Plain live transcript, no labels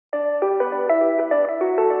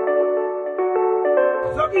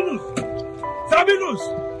Sabinus!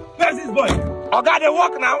 Where's this boy? Okay, they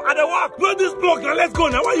walk now. I they walk. Blow this block now. Let's go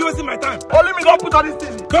now. Why are you wasting my time? Only me don't put all these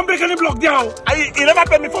things. Don't break any block there. He never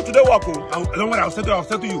paid me for today work. Don't worry, I'll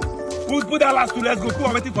settle you. Put that last two. Let's go. People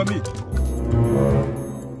are waiting for me.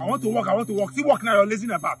 I want to walk. See, walk now. You're lazy in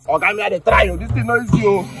the back. Okay, me I dey try. This thing no easy.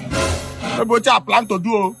 What I plan to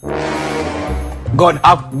do. God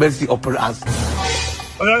have mercy upon us.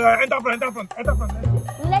 Enter front. Let's go.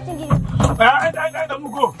 Let him give you. Enter,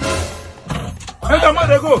 move go. Enter, man,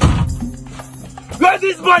 they go. Where's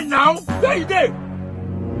this boy now? Where is they?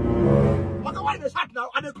 Okay, why they shut now?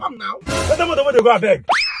 Are they come now? Let them know where they go, I beg.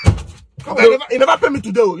 He never pay me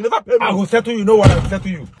today. He never pay me. I will settle you. You know what I will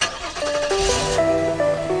settle you.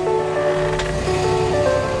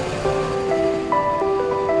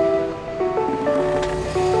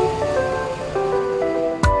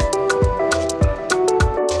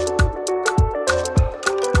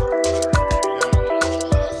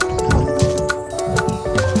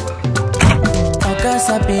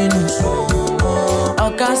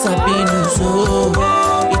 Oga Sabinus,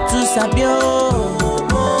 itu sabio.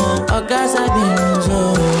 Oga Sabinus,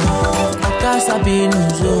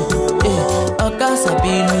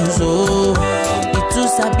 itu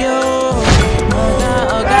sabio.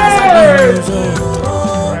 Oga Sabinus.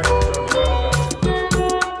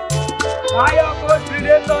 I am a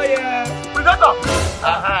predator, yeah. Predator?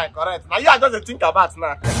 Correct. Now you are just think about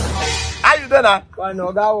now. How you doing now? Why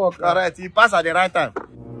no that work? Correct. He passed at the right time.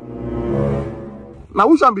 Now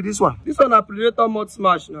which one be this one? This one a Predator mod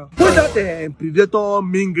smash now. Who's that Predator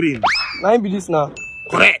mean green? Now be this now.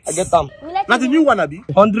 Correct. I get them. Now the new one Abi.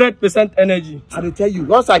 100% energy. I dey tell you,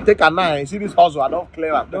 once I take a 9, see this hustle, I don't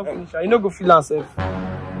clear up. Don't finish. You no go feel yourself.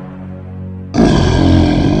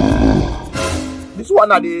 This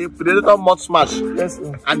one are the Predator mod smash. Yes,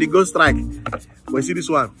 sir. And the Ghost Strike. We see this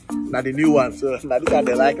one. Now the new one. So now this one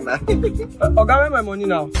they like now. Oga, where my money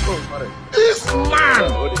now? Oh, sorry. This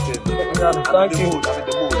man! Oh, this is. Thank you. I'm in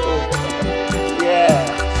the mood. Oh.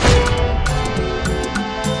 Yeah.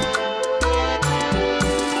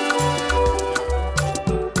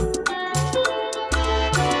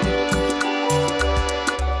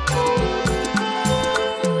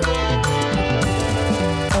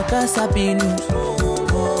 Oga Sabinus,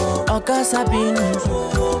 Oga Sabinus,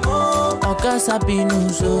 Oga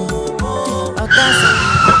Sabinus, Oga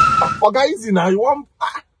Sabinus. Oga, easy now. You want?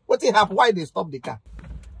 What happened? Why they stop the car?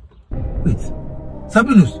 Wait.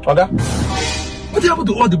 Sabinus. Oga? What happened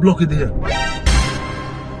to all the block in there?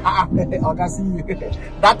 Oga, see,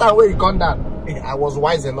 that time where you come down, I was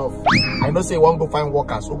wise enough. I know say one go find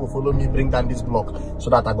workers who go follow me bring down this block so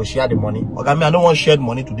that I go share the money. Oga, me I don't want shared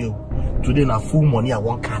money today. Today na full money I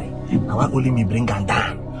won't carry. Now I only me bring them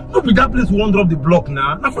down. No be that place we won't drop the block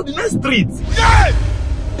now. Now for the next street. Yeah!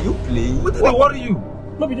 You play? What did they worry you?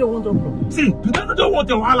 No be they won't drop block. See, today no don't want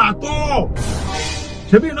your wahala at all.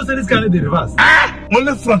 Shebi you know say this kind of the reverse.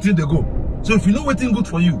 Only front they go. So if you know waiting good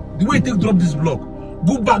for you, the way you take drop this block,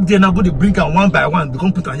 go back there now go to bring them one by one. They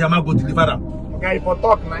come put on yama go deliver them. Okay, if I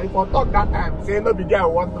talk now, if I talk that time, say no be there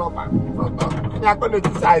one drop. If I talk, me I gonna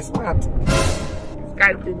do say smart.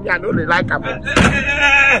 I don't really like him.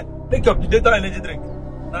 Take your Predator energy drink.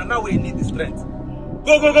 Now we need the strength.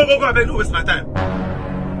 Go. I beg, don't waste my time.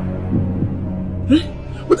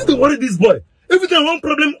 What did they worry this boy? Every time one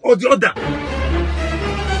problem or the other.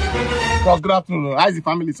 Congrats, how is the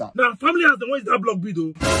family, sir? Now, family has the one is that block be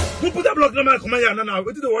though. Go put that block number and come here now.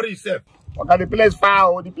 What did they worry yourself? Okay, the place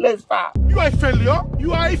far, the place far. You are a failure.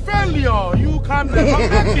 You are a failure. You can never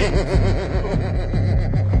make it.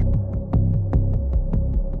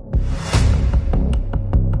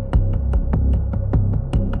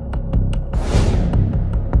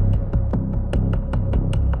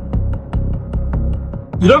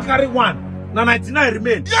 You don't carry one. Now 99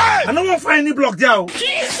 remain. Yes! I don't want to find any block there.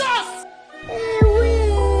 Jesus!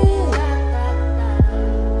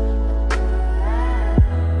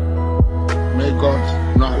 May God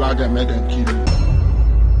not allow them, make them kill you.